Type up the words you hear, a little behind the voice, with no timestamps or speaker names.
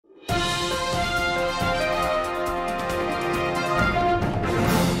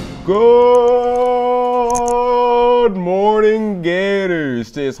Good morning, Gators.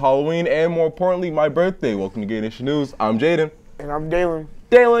 Today is Halloween and, more importantly, my birthday. Welcome to Gator Nation News. I'm Jaden. And I'm Dalen.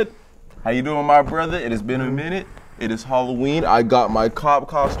 Dalen, how you doing, my brother? It has been a minute. It is Halloween. I got my cop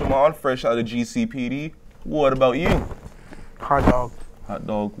costume on, fresh out of GCPD. What about you? Hot dog. Hot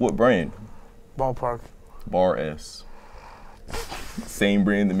dog. What brand? Ballpark. Bar S. Same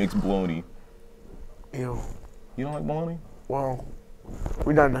brand that makes bologna. Ew. You don't like bologna? Well,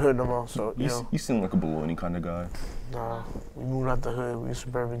 we're not in the hood no more, so, You seem like a bologna kind of guy. Nah, we moved out the hood. We a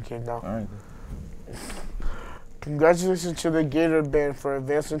suburban kid now. All right. Congratulations to the Gator Band for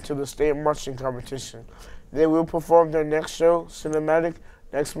advancing to the state marching competition. They will perform their next show, Cinematic,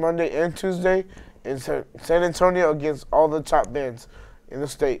 next Monday and Tuesday in San Antonio against all the top bands in the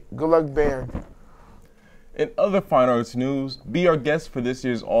state. Good luck, band. In other fine arts news, be our guest for this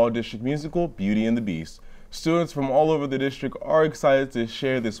year's all-district musical, Beauty and the Beast. Students from all over the district are excited to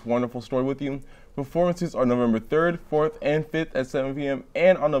share this wonderful story with you. Performances are November 3rd, 4th, and 5th at 7 p.m.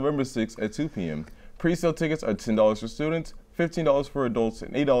 and on November 6th at 2 p.m. Pre-sale tickets are $10 for students, $15 for adults,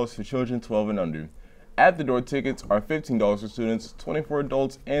 and $8 for children 12 and under. At-the-door tickets are $15 for students, $20 for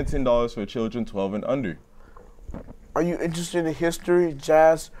adults, and $10 for children 12 and under. Are you interested in history,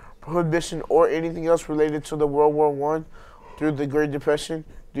 jazz, prohibition, or anything else related to the World War I through the Great Depression?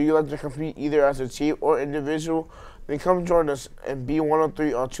 Do you like to compete either as a team or individual? Then come join us at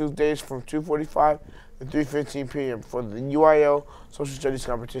B103 on Tuesdays from 2:45 to 3:15 p.m. for the UIL Social Studies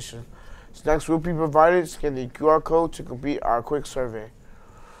competition. Snacks will be provided. Scan the QR code to complete our quick survey.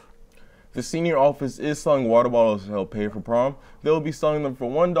 The senior office is selling water bottles to help pay for prom. They will be selling them for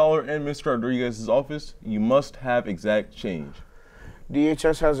 $1 in Mr. Rodriguez's office. You must have exact change.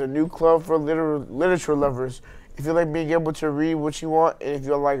 DHS has a new club for literature lovers. If you like being able to read what you want, and if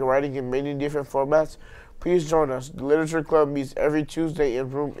you like writing in many different formats, please join us. The Literature Club meets every Tuesday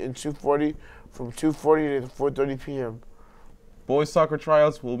in room in 240 from 2:40 to 4:30 p.m. Boys soccer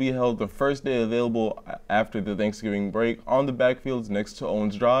tryouts will be held the first day available after the Thanksgiving break on the backfields next to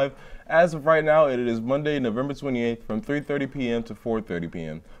Owens Drive. As of right now, it is Monday, November 28th from 3:30 p.m. to 4:30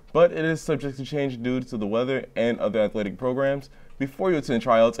 p.m. But it is subject to change due to the weather and other athletic programs. Before you attend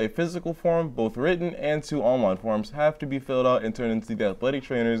tryouts, a physical form, both written and 2 online forms, have to be filled out and turned into the athletic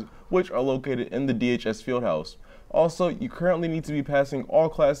trainers, which are located in the DHS Fieldhouse. Also, you currently need to be passing all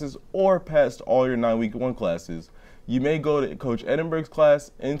classes or passed all your 9-week 1 classes. You may go to Coach Edinburgh's class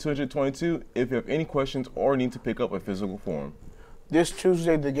in 222 if you have any questions or need to pick up a physical form. This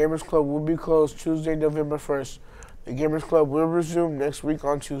Tuesday, the Gamers Club will be closed Tuesday, November 1st. The Gamers Club will resume next week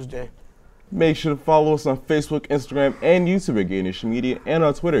on Tuesday. Make sure to follow us on Facebook, Instagram, and YouTube at Gator Nation Media, and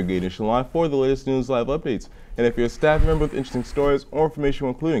on Twitter at Gator Nation Live for the latest news live updates. And if you're a staff member with interesting stories or information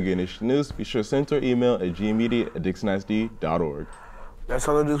including Gator Nation News, be sure to send our email at gmedia@dixonisd.org. That's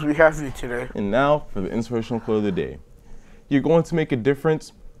all the news we have for you today. And now for the inspirational quote of the day. You're going to make a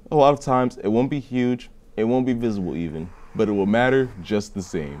difference. A lot of times it won't be huge, it won't be visible even, but it will matter just the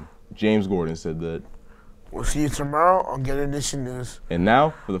same. James Gordon said that. We'll see you tomorrow on Gator Nation News. And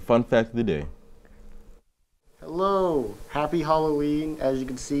now for the fun fact of the day. Hello, happy Halloween. As you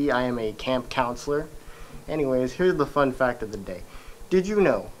can see, I am a camp counselor. Anyways, here's the fun fact of the day. Did you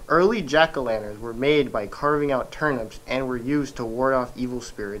know early jack-o'-lanterns were made by carving out turnips and were used to ward off evil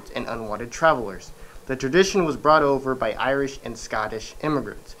spirits and unwanted travelers? The tradition was brought over by Irish and Scottish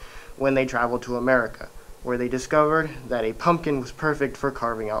immigrants when they traveled to America, where they discovered that a pumpkin was perfect for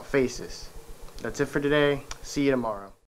carving out faces. That's it for today. See you tomorrow.